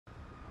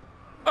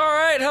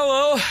Alright,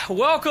 hello.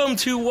 Welcome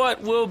to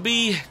what will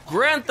be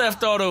Grand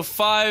Theft Auto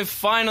 5,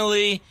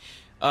 finally.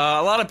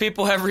 A lot of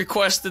people have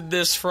requested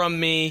this from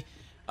me.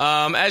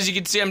 As you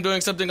can see, I'm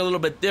doing something a little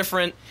bit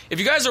different. If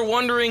you guys are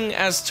wondering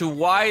as to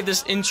why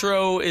this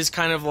intro is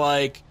kind of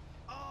like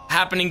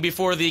happening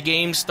before the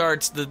game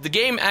starts, the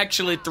game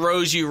actually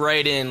throws you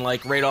right in,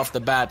 like right off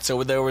the bat,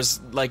 so there was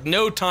like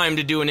no time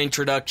to do an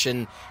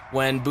introduction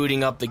when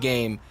booting up the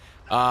game.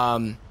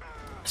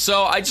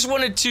 So I just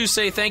wanted to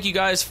say thank you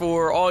guys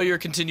for all your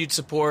continued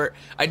support.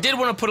 I did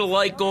want to put a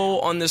like goal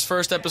on this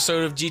first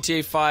episode of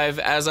GTA 5,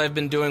 as I've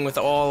been doing with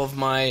all of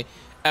my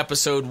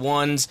episode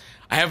 1s.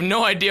 I have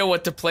no idea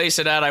what to place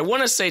it at. I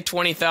want to say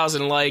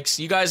 20,000 likes.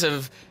 You guys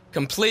have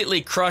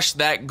completely crushed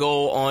that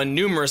goal on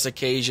numerous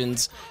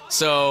occasions.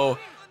 So,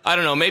 I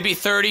don't know, maybe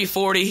 30,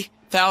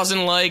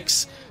 40,000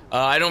 likes.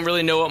 I don't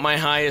really know what my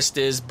highest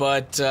is,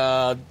 but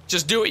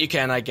just do what you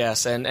can, I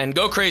guess, and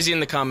go crazy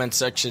in the comments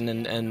section,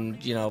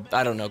 and you know,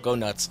 I don't know, go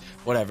nuts,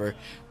 whatever.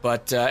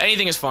 But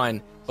anything is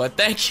fine. But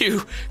thank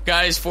you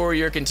guys for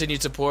your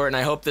continued support, and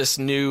I hope this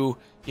new,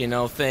 you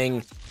know,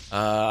 thing,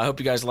 I hope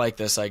you guys like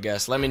this, I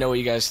guess. Let me know what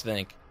you guys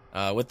think.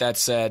 With that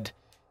said,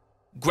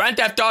 Grand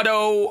Theft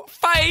Auto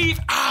 5!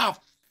 Ah!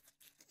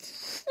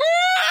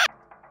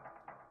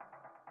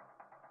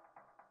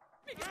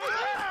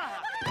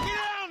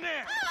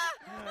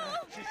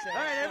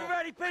 Alright,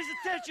 everybody pays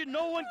attention,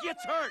 no one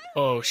gets hurt.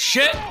 Oh,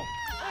 shit!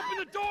 Open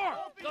the door!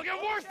 They'll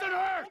get worse than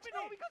hurt!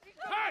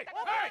 Hey!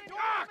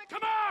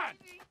 Come on!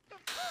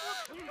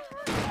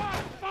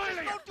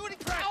 Finally! Don't do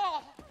anything!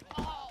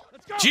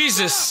 Let's go!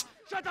 Jesus!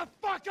 Shut the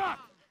fuck up!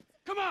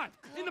 Come on!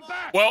 In the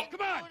back! Well,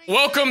 come on!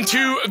 welcome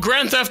to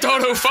Grand Theft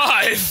Auto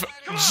 5!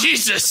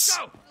 Jesus! Let's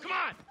go! Come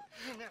on!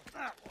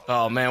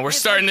 Oh man, we're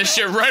starting this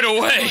shit right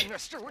away!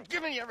 Mister, we're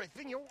giving you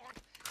everything you want.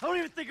 Don't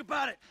even think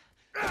about it!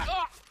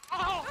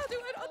 I'll do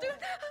it.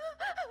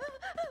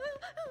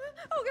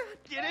 Oh, God.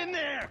 Get in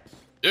there!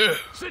 Ugh.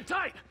 Sit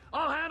tight!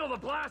 I'll handle the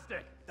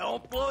blasting!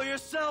 Don't blow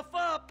yourself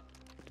up!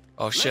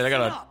 Oh shit, I Listen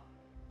gotta... up.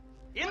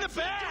 In the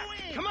back!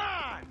 Come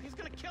on! He's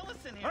gonna kill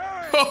us in here.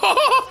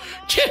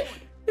 Hurry!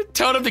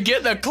 Tell them to get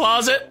in the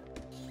closet.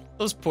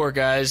 Those poor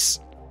guys.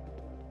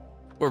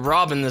 We're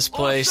robbing this All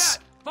place.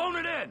 set. Phone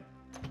it in!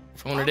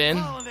 Phone it in?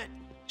 Calling it.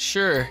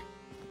 Sure.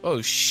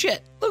 Oh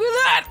shit. Look at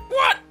that!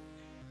 What?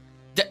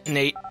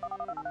 Detonate.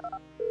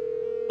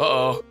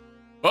 Uh-oh.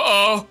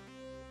 Uh-oh.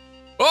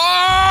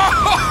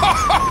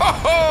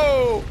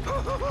 Oh!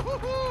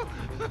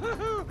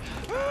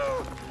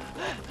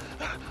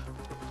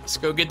 Let's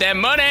go get that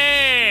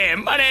money!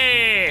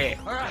 Money!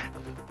 Alright,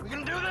 we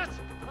gonna do this?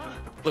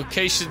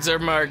 Locations are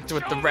marked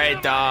with the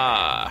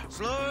radar.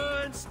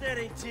 Slow and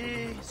steady,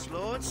 T.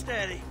 Slow and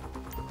steady.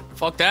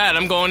 Fuck that,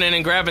 I'm going in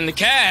and grabbing the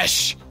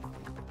cash.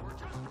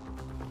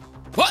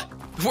 What?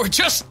 We're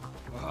just...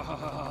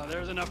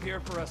 There's enough here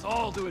for us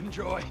all to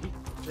enjoy.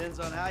 Depends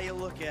on how you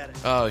look at it.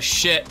 Oh,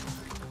 shit.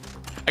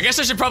 I guess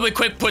I should probably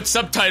quick put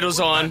subtitles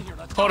on.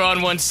 Hold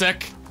on one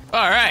sec.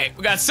 Alright,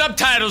 we got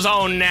subtitles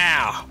on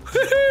now.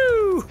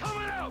 Woohoo!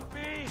 Coming out, B!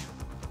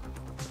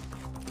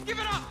 Give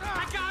it up!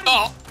 I got it!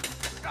 Oh.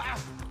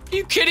 Are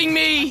you kidding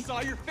me?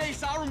 Saw your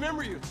face, I'll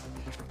remember you.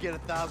 Forget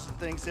 1,000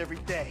 things every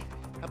day.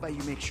 How about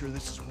you make sure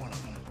this is one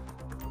of them?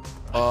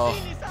 Oh.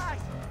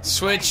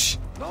 Switch.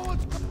 No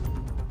one's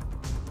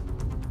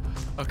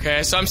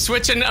Okay, so I'm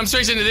switching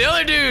to the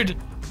other dude.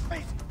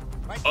 crazy.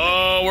 Right?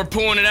 Oh, we're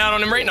pulling it out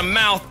on him right in the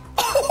mouth.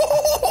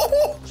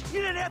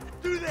 You didn't have to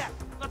do that!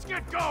 Let's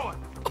get going!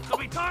 There'll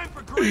be time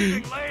for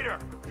grieving later!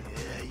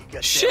 Yeah, you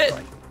got Shit. that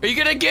right. Are you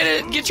gonna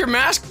get your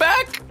mask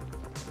back?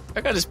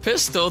 I got his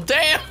pistol.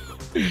 Damn.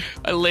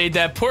 I laid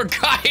that poor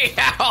guy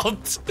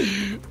out.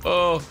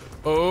 Oh.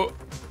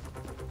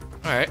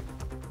 Alright.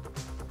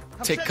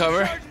 Take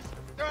cover.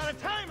 They're on a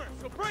timer,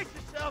 so brace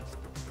yourselves!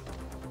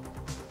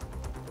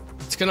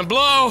 It's gonna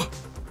blow.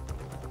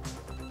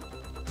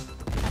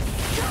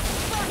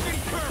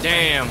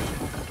 Damn.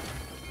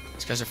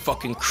 These guys are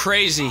fucking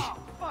crazy.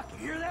 Fuck,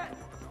 you hear that?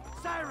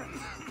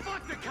 Sirens!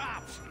 Fuck the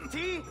cops!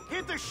 T,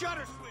 hit the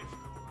shutter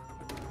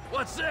switch!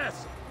 What's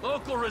this?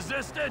 Local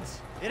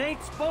resistance? It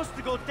ain't supposed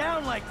to go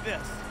down like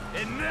this.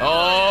 It never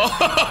Oh.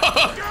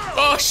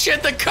 Oh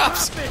shit, the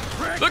cops. Stop it,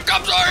 prick. The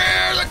cops are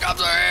here. The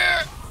cops are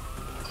here.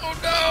 Oh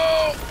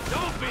no.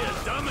 Don't be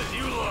as dumb as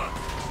you look.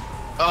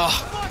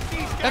 Oh. Fuck these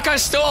guys! That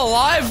guy's still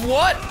alive?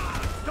 What?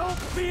 Don't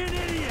be an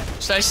idiot!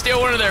 Should I steal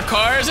one of their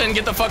cars and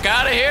get the fuck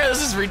out of here?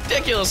 This is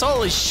ridiculous.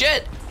 Holy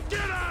shit. Get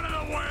out of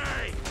the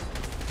way!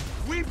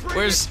 We bring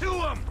Where's- it to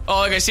him!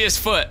 Oh, look, I see his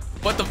foot.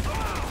 What the?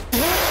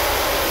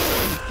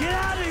 Get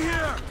out of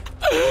here!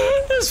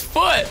 His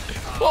foot.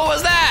 What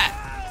was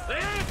that? They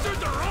answered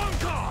the wrong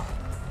call!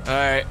 All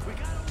right. We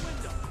got a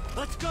window.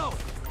 Let's go!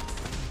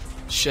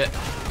 Shit.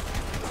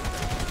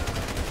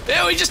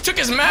 Ew, he just took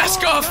his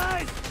mask off.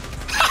 Guys,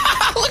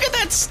 Look at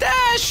that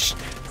stash.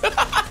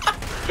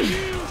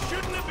 you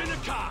shouldn't have been a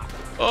cop!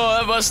 Oh,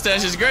 that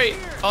mustache is great.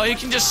 Oh, he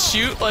can just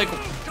shoot, like,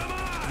 Come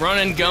on! run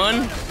and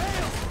gun.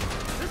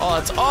 Oh,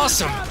 that's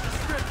awesome.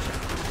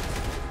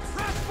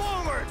 Press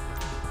forward!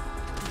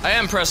 I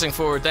am pressing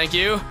forward, thank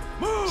you.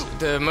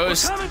 The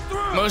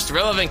most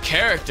relevant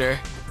character.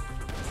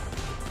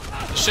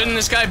 Shouldn't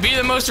this guy be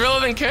the most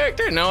relevant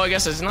character? No, I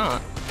guess it's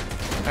not.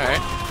 All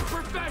right.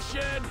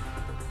 Profession.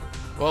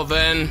 Well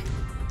then,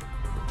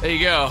 there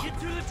you go. Get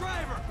to the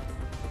driver.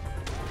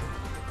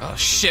 Oh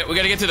shit, we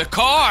gotta get to the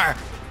car!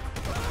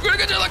 We gotta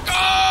get to the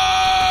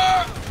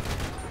car!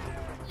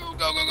 Go,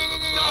 go, go, go, go,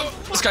 go.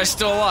 This guy's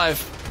still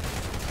alive.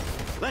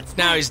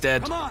 Now he's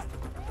dead. Come on.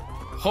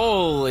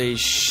 Holy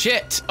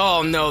shit.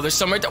 Oh no, there's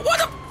some right there. What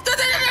the?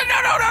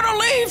 No, don't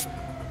leave!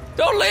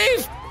 Don't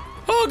leave!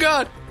 Oh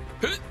god.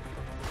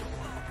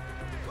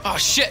 Oh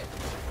shit.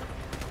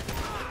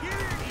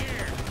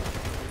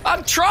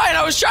 I'm trying,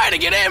 I was trying to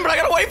get in, but I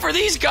gotta wait for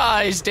these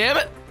guys, damn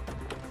it.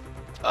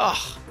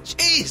 Oh,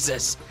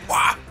 Jesus.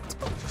 Wow.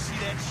 You see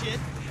that shit?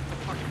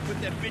 Fucking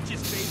put that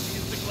bitch's face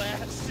against the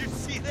glass. You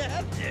see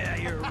that? Yeah,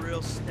 you're a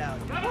real stout.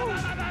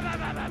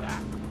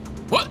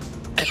 What?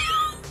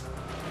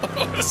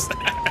 What was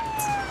that?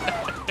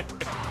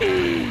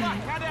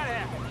 How'd that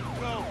happen?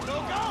 Go.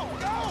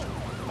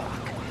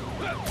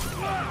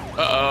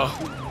 Uh-oh.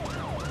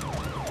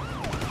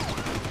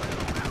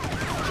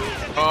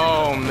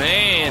 Oh,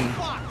 man.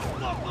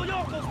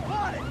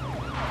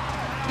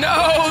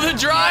 No, the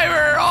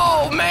driver!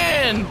 Oh,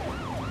 man!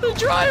 The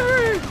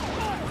driver!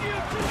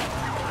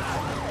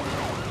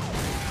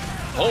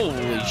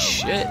 Holy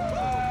shit.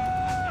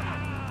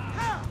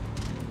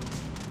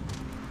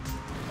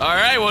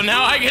 Alright, well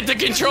now I get to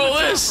control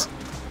this!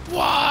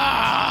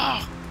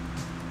 Wow!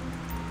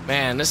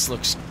 Man, this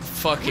looks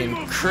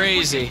fucking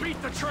crazy. Beat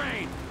the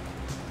train.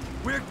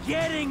 We're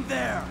getting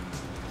there.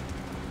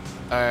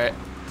 Alright.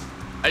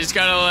 I just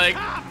gotta like...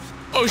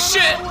 Oh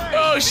shit!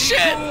 Oh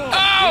shit!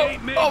 Oh!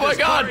 Oh my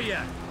god! Dude,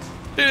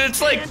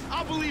 it's like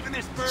I'll believe in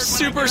this bird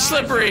super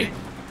slippery.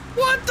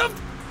 What the?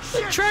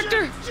 The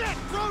tractor? Shit!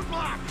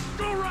 Roadblock!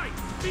 Go right!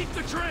 Beat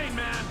the train,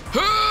 man!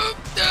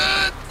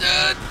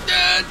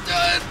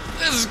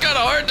 This is kind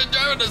of hard to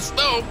drive in the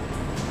snow.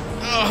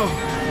 Oh.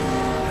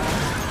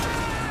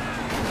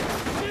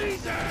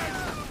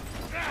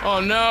 Oh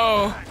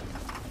no.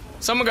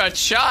 Someone got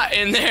shot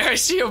in there. I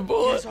see a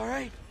bullet. It's all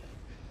right.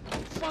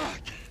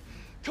 Fuck.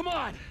 Come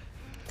on.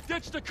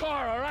 Ditch the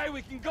car, all right?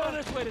 We can go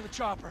this way to the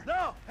chopper.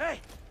 No.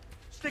 Hey.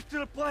 Stick to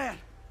the plan.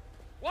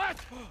 What?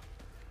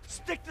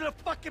 Stick to the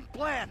fucking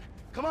plan.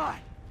 Come on.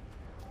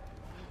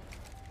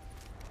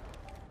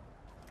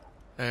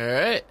 All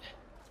right.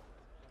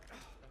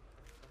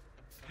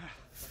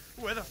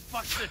 Where the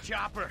fuck's the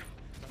chopper?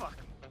 Fuck.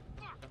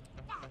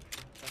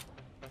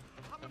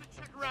 I'm gonna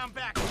check around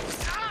back.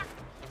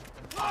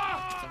 Ah!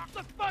 Oh,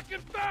 the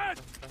fucking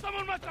bed!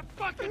 Someone must have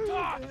fucking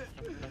talked!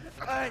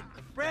 Alright,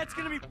 Brad's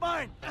gonna be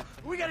fine.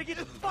 We gotta get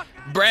the fuck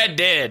out. Brad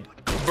dead.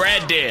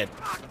 Brad dead.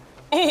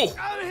 Ooh.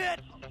 I'm hit!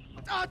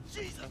 Oh,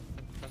 Jesus!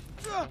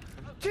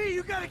 T,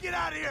 you gotta get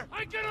out of here!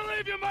 I'm gonna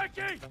leave you,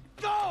 Mikey!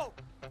 Go!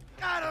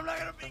 God, I'm not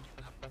gonna make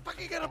it. I'm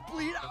fucking gonna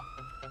bleed out.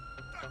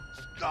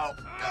 Go!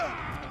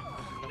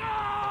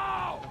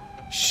 No!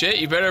 Shit,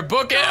 you better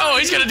book it. Oh,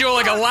 he's gonna do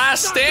like a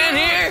last stand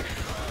here.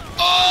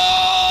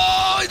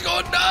 Oh, he's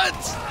going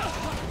nuts.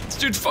 This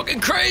dude's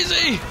fucking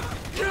crazy.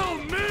 Kill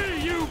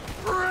me, you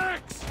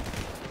pricks!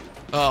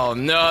 Oh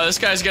no, this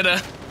guy's gonna...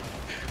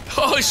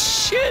 Oh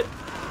shit.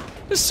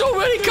 There's so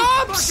many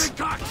cops.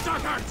 Fucking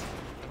cocksuckers!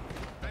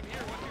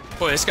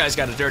 Boy, this guy's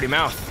got a dirty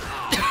mouth.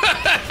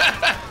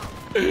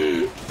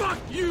 Fuck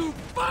you!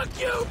 Fuck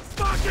you!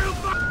 Fuck you!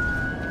 Fuck...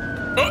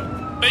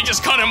 Oh, they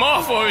just cut him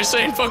off while he was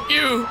saying fuck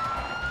you.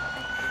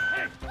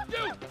 Hey,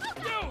 you!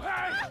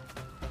 Hey!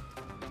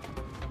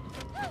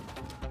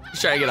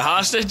 He's trying to get a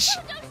hostage.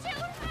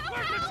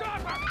 Where's the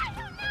chopper?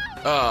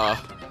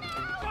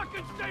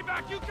 Fucking stay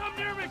back! You come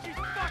near me, she's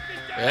fucking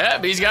dead!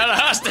 Yep, he's got a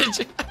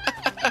hostage.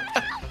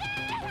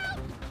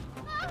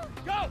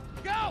 Go!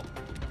 Go!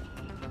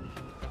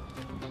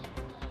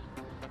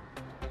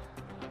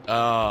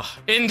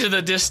 Into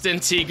the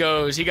distance he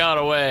goes. He got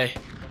away.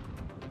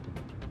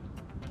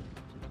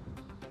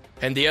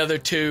 And the other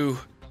two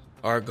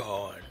are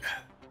gone.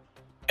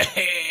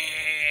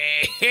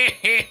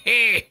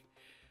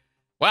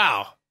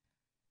 Wow.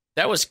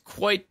 That was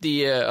quite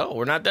the, oh,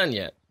 we're not done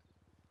yet.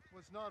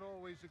 Was not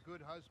always a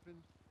good husband.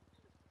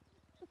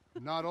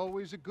 Not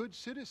always a good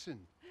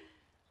citizen.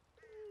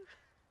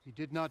 He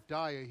did not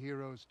die a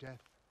hero's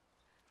death.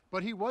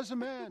 But he was a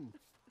man.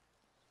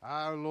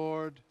 Our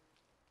Lord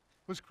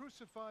was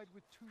crucified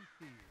with 2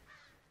 thieves.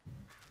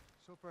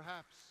 So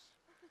perhaps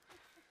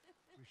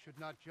we should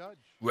not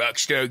judge.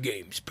 Rockstar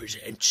Games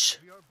presents.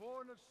 We are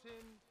born of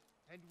sin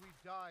and we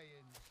die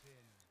in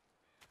sin.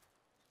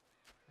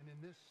 And in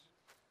this,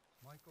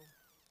 Michael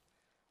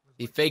was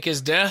He like fake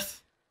his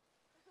death?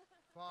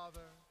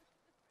 Father,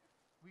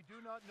 we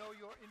do not know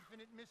your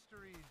infinite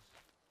mysteries,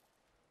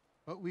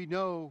 but we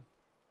know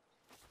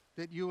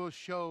that you will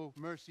show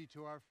mercy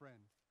to our friend.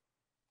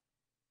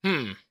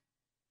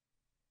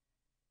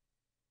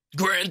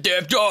 Grand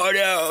Theft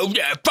Auto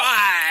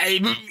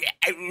 5!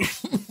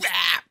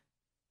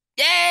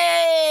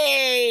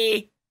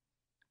 Yay!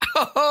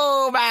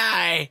 Oh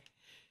my!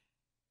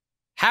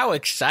 How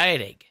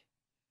exciting.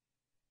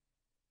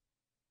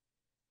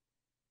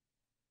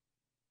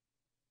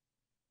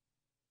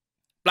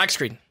 Black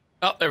screen.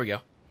 Oh, there we go.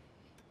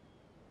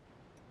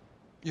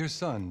 Your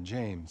son,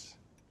 James.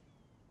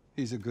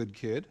 He's a good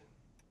kid.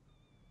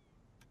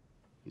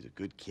 He's a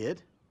good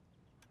kid?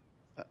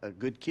 A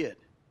good kid?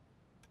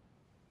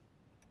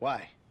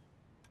 Why?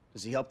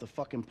 Does he help the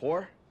fucking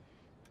poor?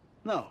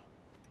 No.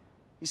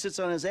 He sits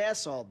on his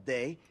ass all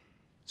day,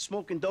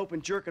 smoking dope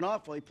and jerking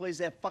off while he plays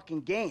that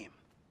fucking game.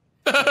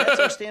 If that's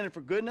our standard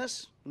for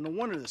goodness, no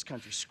wonder this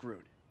country's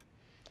screwed.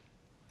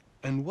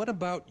 And what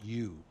about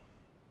you?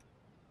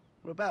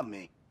 What about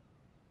me?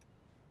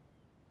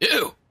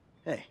 Ew.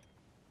 Hey.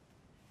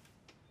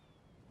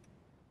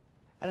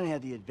 I don't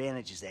have the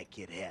advantages that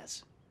kid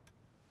has.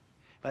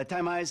 By the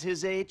time I was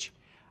his age,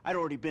 I'd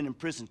already been in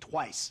prison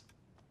twice.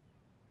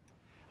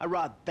 I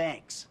robbed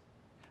banks.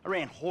 I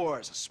ran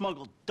whores. I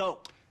smuggled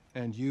dope.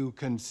 And you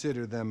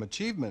consider them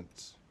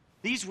achievements?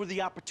 These were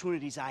the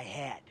opportunities I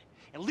had.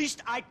 At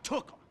least I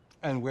took them.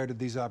 And where did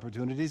these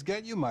opportunities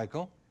get you,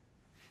 Michael?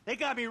 They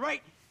got me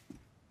right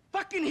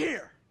fucking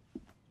here.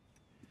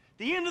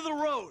 The end of the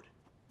road.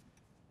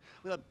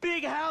 With a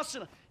big house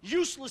and a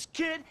useless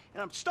kid,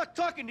 and I'm stuck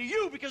talking to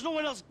you because no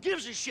one else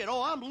gives a shit.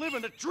 Oh, I'm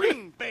living a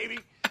dream, baby.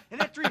 And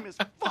that dream is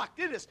fucked.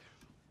 It is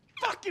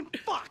fucking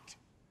fucked.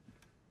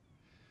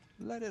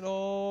 Let it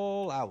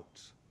all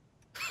out.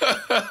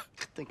 I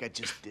think I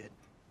just did.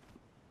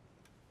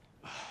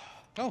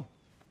 Oh.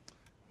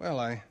 Well,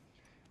 I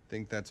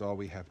think that's all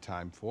we have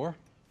time for.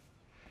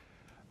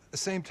 The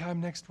same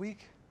time next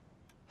week?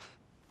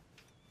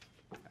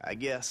 I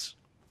guess.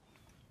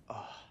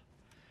 Oh.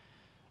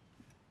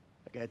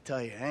 I gotta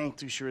tell you, I ain't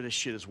too sure this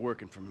shit is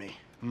working for me.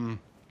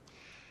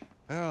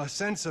 Well, a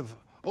sense of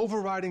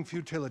overriding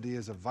futility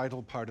is a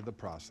vital part of the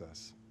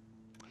process.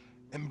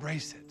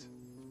 Embrace it.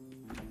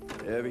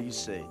 Whatever you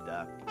say,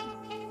 Doc.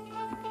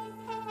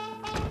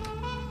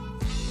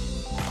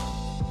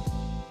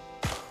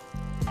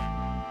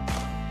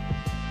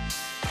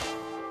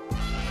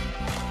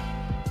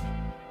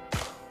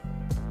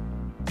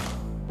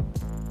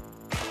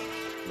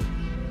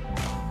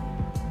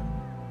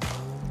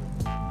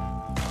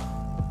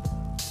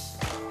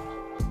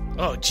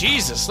 Oh,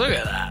 Jesus, look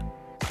at that.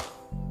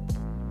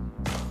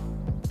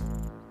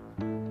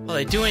 Well,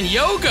 they're doing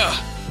yoga.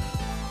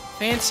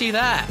 Fancy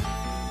that.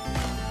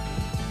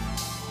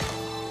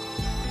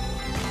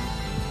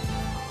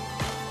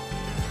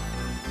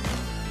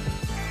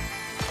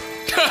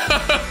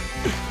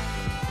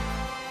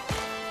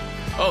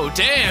 Oh,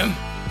 damn.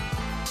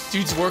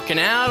 Dude's working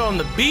out on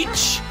the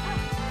beach.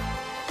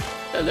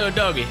 Hello,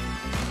 doggy.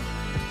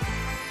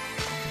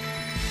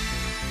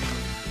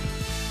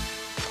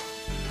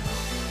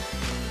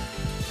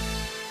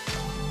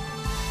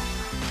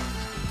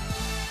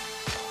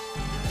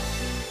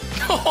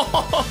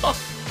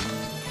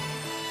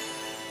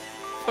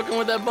 Fucking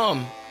with that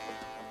bum.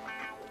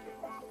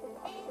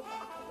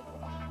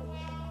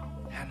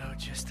 I know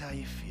just how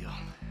you feel.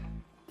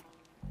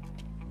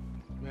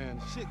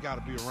 Man, shit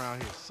gotta be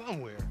around here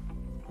somewhere.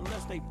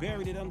 Unless they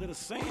buried it under the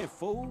sand,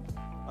 fool.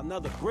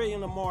 Another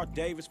brilliant Lamar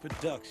Davis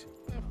production.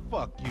 Man,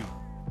 fuck you.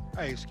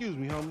 Hey, excuse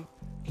me, homie.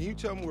 Can you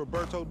tell me where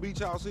Berto Beach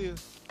House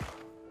is?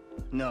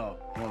 No,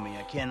 homie,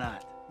 I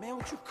cannot. Man,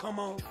 won't you come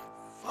on?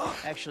 Fuck.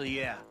 Actually,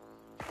 yeah.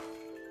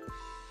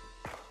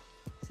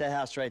 It's that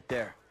house right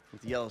there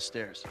with the yellow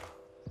stairs.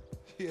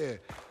 Yeah,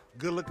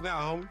 good looking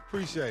out, homie.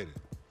 Appreciate it.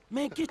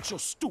 Man, get your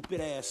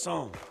stupid ass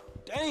on.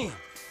 Damn,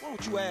 why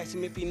don't you ask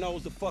him if he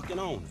knows the fucking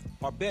owner?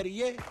 Or better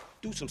yet,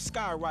 do some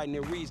skywriting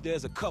that reads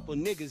there's a couple of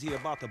niggas here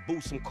about to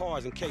boost some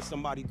cars in case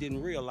somebody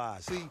didn't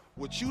realize. See,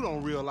 what you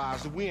don't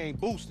realize is we ain't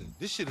boosting.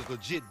 This shit is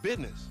legit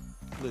business.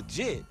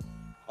 Legit?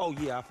 Oh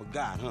yeah, I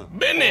forgot, huh?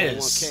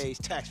 Business. 401ks,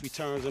 tax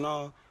returns and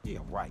all? Yeah,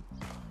 right.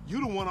 You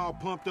the one all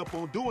pumped up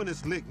on doing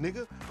this lick,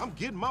 nigga. I'm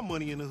getting my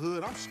money in the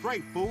hood. I'm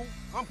straight, fool.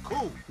 I'm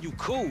cool. You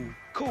cool?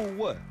 Cool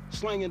what?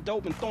 Slinging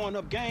dope and throwing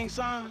up gang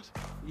signs?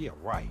 Yeah,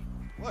 right.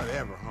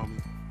 Whatever,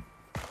 homie.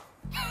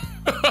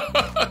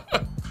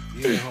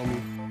 Yeah,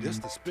 homie. This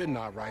the spin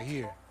knot right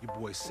here. Your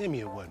boy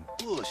Simeon wasn't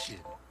bullshitting.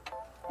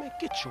 Man,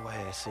 get your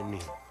ass in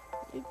there.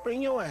 Hey,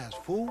 bring your ass,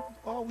 fool.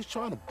 Always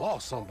trying to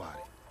boss somebody.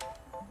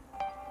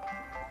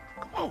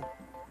 Come on.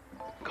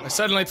 Am I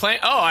suddenly playing?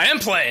 Oh, I am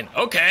playing.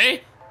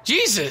 Okay.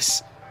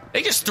 Jesus.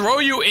 They just throw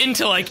you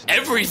into, like,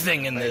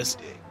 everything in this.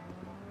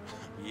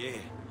 Yeah,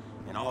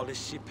 and all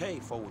this shit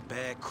paid for with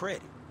bad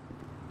credit.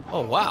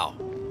 Oh, wow.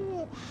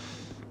 Ooh,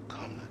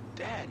 come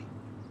to daddy.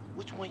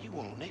 Which one you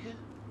want, nigga?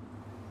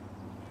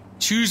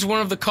 Choose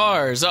one of the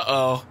cars.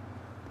 Uh-oh.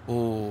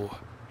 Ooh.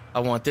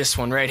 I want this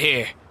one right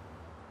here.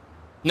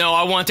 No,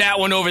 I want that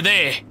one over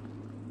there.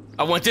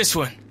 I want this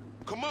one.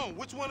 Come on,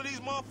 which one of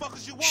these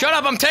motherfuckers you want? Shut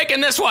up, I'm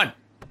taking this one.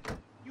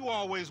 You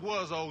always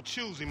was old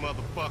choosy,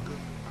 motherfucker.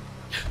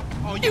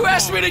 Oh, You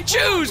asked me to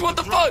choose. What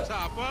the fuck?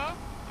 Top, huh?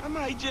 I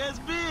might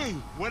just be.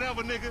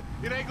 Whatever, nigga.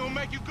 It ain't gonna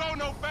make you go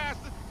no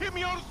faster. Hit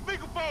me on the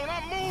speakerphone.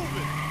 I'm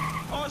moving.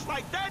 Oh, it's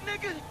like that,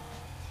 nigga?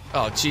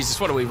 Oh, Jesus,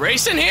 what are we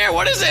racing here?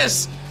 What is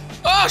this?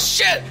 Oh,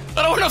 shit!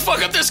 I don't want to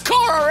fuck up this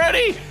car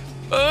already!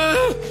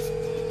 Oh,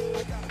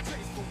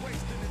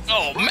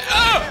 man.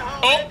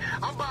 Oh!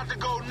 I'm about to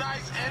go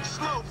nice and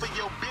slow for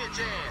your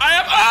I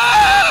am.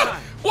 Ah!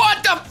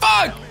 What the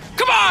fuck?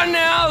 Come on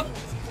now.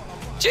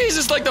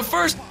 Jesus, like the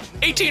first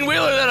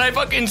 18-wheeler that I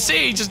fucking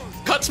see just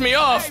cuts me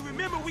off. Hey,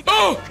 remember we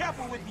gotta be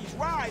careful with these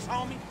rides,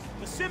 homie.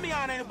 But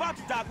Simeon ain't about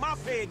to dock my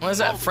pay. What is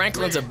that?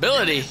 Franklin's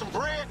ability. Some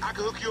bread, I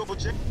can hook you up with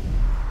chicken.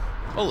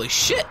 Holy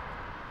shit.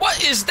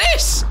 What is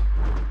this?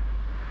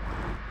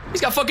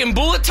 He's got fucking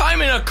bullet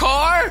time in a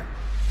car?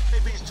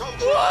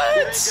 What?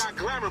 It ain't got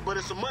glamour, but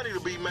it's some money to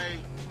be made.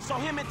 So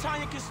him and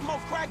Tanya can smoke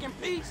crack in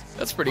peace?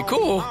 That's pretty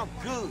cool. I'm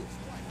good.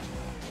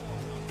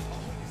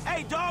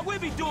 Hey, dog, we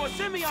be doing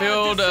Simeon.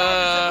 Field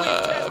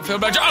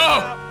badge.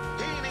 Oh!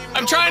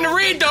 I'm trying to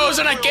read those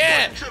and I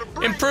can't.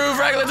 Improve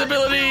Raglan's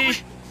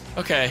ability.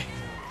 Okay.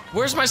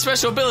 Where's my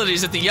special ability?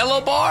 Is it the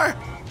yellow bar?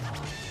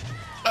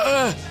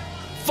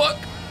 Fuck.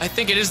 I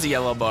think it is the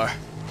yellow bar.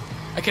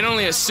 I can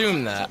only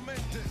assume that.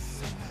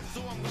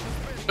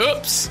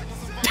 Oops.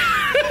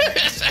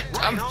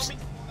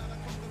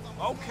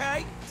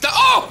 Okay.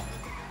 Oh!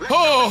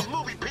 Oh!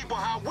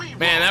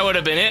 Man, that would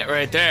have been it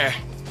right there.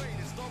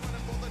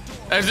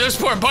 Those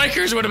poor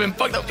bikers would have been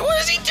fucked up.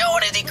 What is he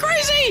doing? Is he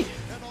crazy?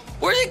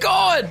 Where's he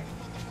going?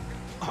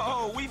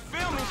 Oh, we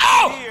filming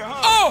here,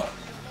 huh? Oh!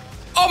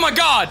 Oh my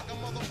god!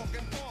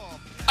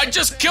 I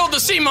just killed the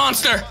sea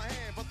monster!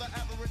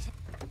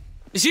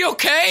 Is he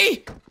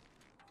okay?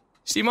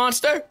 Sea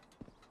monster?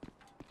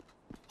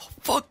 Oh,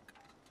 fuck.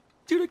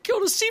 Dude, I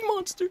killed a sea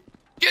monster.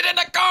 Get in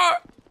the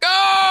car!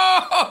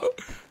 Go!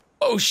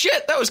 Oh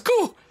shit, that was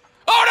cool.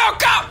 Oh no,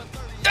 cop!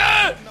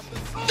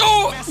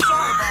 Oh!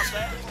 Sorry about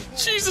that.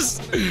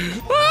 Jesus!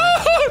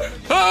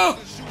 Oh!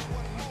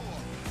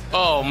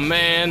 Oh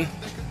man!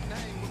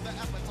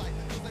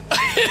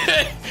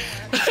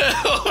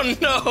 Oh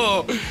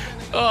no!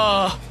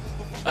 Oh,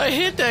 I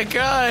hit that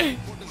guy.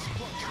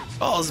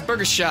 Oh, it's a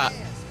burger shot.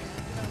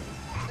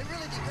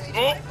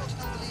 Oh.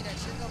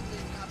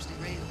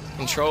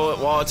 Control it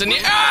while it's in the.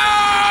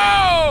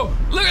 Oh!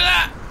 Look at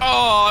that!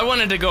 Oh, I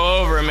wanted to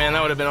go over him, man.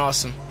 That would have been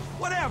awesome.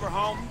 Whatever,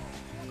 homie.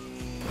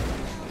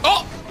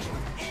 Oh!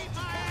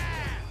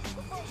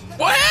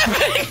 What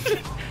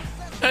happened?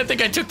 I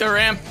think I took the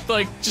ramp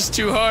like just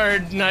too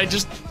hard, and I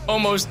just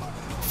almost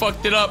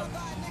fucked it up.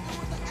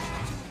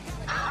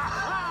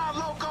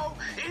 Loco,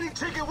 any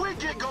ticket we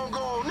get gonna go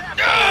on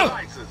that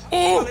license.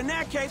 Well, in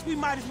that case, we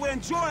might as well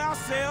enjoy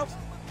ourselves.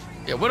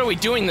 Yeah, what are we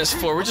doing this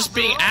for? We're just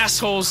being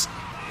assholes.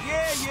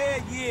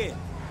 Yeah.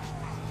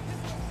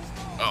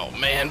 Oh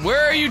man,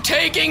 where are you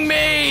taking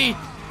me?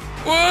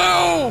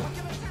 Whoa!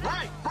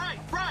 Right.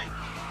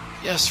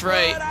 Yes,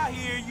 right. But I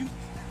hear you.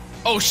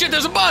 Oh shit,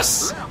 there's a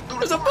bus!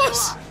 There's a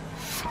bus!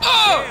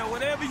 Oh! Yeah,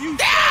 whatever you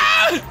say.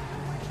 Ah!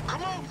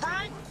 Come on,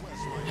 Frank.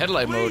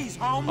 Headlight Please,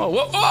 mode. homie. Oh,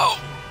 whoa, whoa!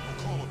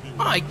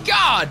 My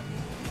god!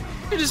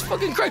 It is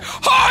fucking crazy.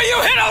 Oh,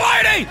 you hit a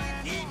lady!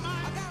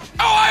 Oh,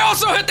 I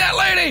also hit that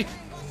lady!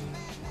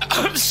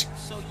 So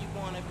you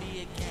wanna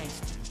be a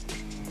gangster?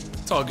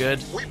 It's all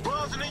good. We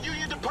buzzing in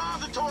Union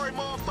Depository,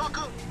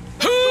 motherfucker.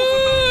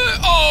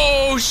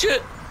 Oh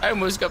shit! I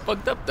almost got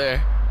fucked up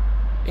there.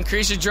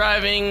 Increase your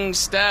driving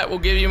stat will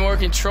give you more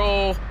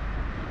control.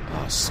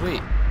 Oh,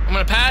 sweet. I'm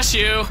gonna pass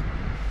you.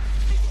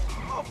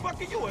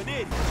 Motherfucker, you an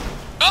idiot.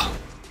 Oh!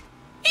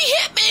 He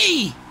hit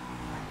me!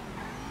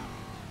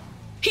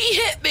 He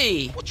hit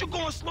me! What you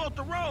going slow up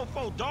the road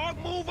for, dog?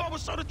 Move over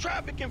so the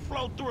traffic can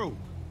flow through.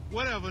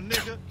 Whatever,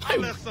 nigga. I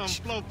let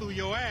something flow through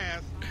your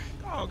ass.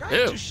 Dog, I Ew.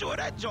 ain't too sure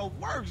that joke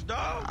works,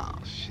 dog. Oh,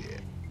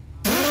 shit.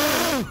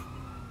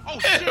 Oh,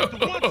 shit,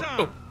 the one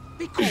time.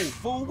 Be cool,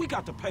 fool. We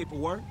got the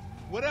paperwork.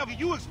 Whatever,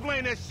 you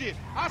explain that shit.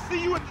 I'll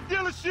see you at the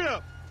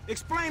dealership.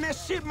 Explain that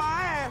shit my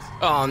ass.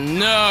 Oh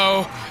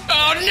no!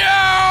 Oh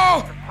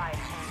no!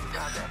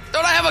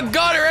 Don't I have a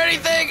gun or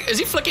anything? Is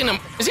he flicking him?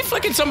 Is he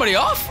flicking somebody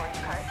off?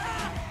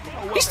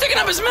 He's sticking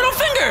up his middle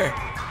finger!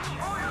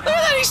 Look at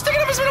that, he's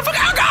sticking up his middle finger!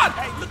 Oh god!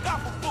 Hey, look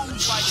out for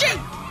fools like Shit!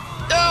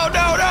 that.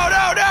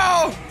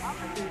 No!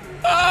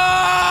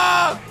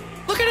 Ah!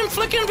 Look at him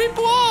flicking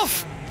people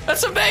off!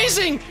 That's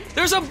amazing!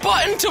 There's a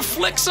button to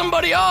flick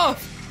somebody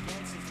off!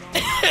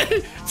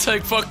 It's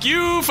like, fuck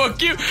you!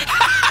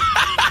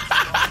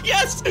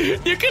 Yes!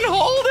 You can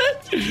hold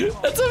it!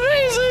 That's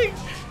amazing!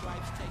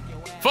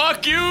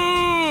 Fuck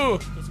you!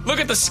 Look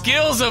at the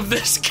skills of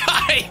this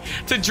guy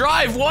to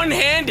drive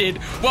one-handed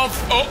while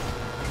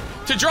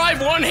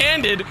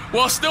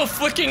still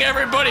flicking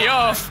everybody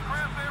off.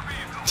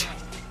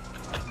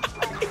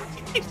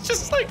 He's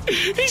just like,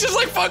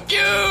 fuck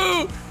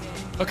you!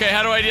 Okay,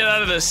 how do I get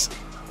out of this?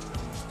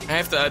 I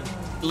have to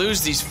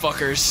lose these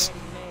fuckers.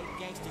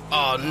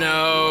 Oh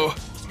no.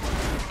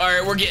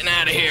 Alright, we're getting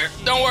out of here.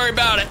 Don't worry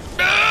about it.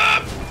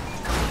 Ah!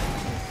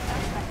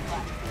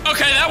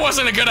 Okay, that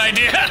wasn't a good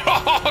idea.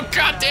 Oh,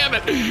 god damn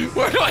it.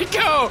 Where do I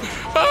go?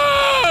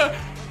 Ah!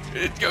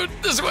 Go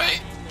this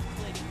way.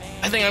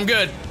 I think I'm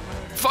good.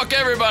 Fuck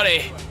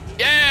everybody.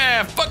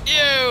 Yeah, fuck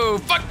you.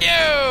 Fuck you.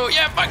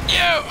 Yeah, fuck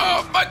you.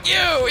 Oh, fuck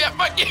you. Yeah,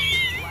 fuck you.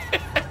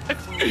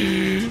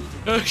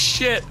 Oh,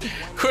 shit.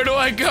 Where do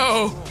I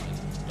go?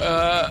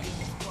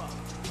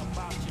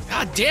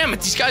 God damn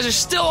it. These guys are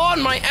still on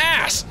my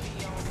ass.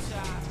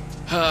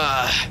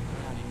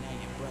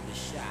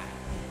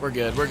 We're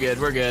good, we're good,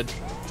 we're good.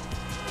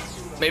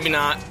 Maybe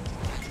not.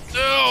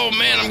 Oh,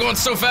 man, I'm going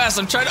so fast.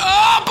 I'm trying to...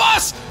 Oh,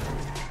 boss!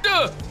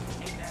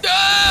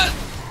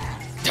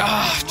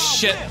 Ah,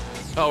 shit.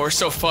 Oh, we're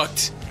so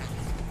fucked.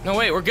 No,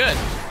 wait, we're good.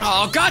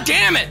 Oh, god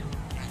damn it!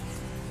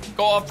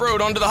 Go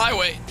off-road onto the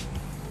highway.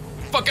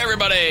 Fuck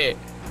everybody.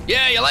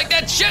 Yeah, you like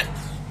that shit?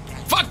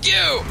 Fuck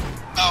you!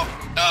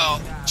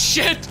 Oh,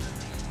 shit.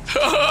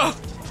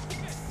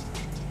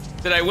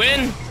 Did I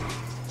win?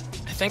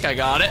 I think I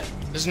got it.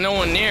 There's no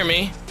one near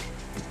me.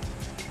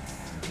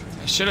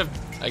 I should have...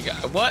 I got...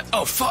 What?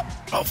 Oh, fuck.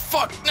 Oh,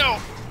 fuck. No.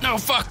 No,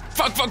 fuck.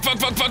 Fuck.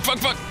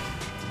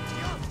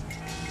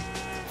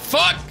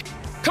 Fuck!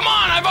 Come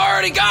on, I've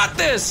already got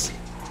this!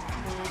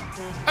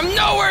 I'm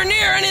nowhere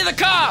near any of the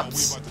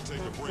cops!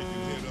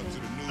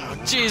 Oh,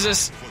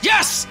 Jesus.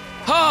 Yes!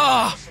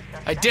 Oh,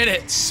 I did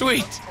it.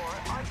 Sweet.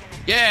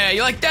 Yeah,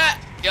 you like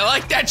that? You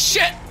like that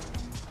shit?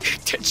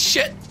 That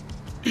shit.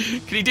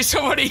 Can he do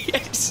somebody?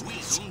 Yes.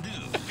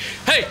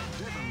 Hey!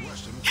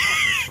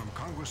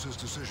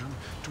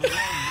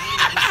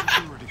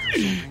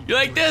 You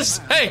like this?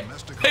 Hey!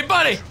 Hey,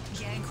 buddy!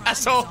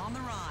 Asshole!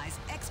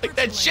 Like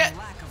that shit?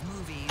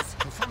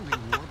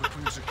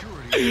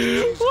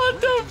 What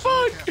the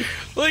fuck?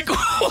 Like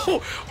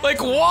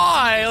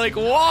why? Like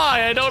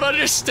why? I don't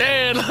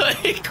understand.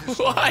 Like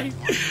why?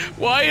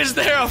 Why is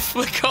there a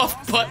flick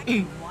off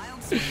button?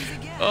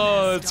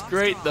 Oh, it's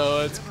great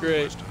though. It's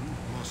great.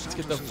 Let's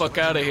get the fuck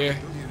out of here.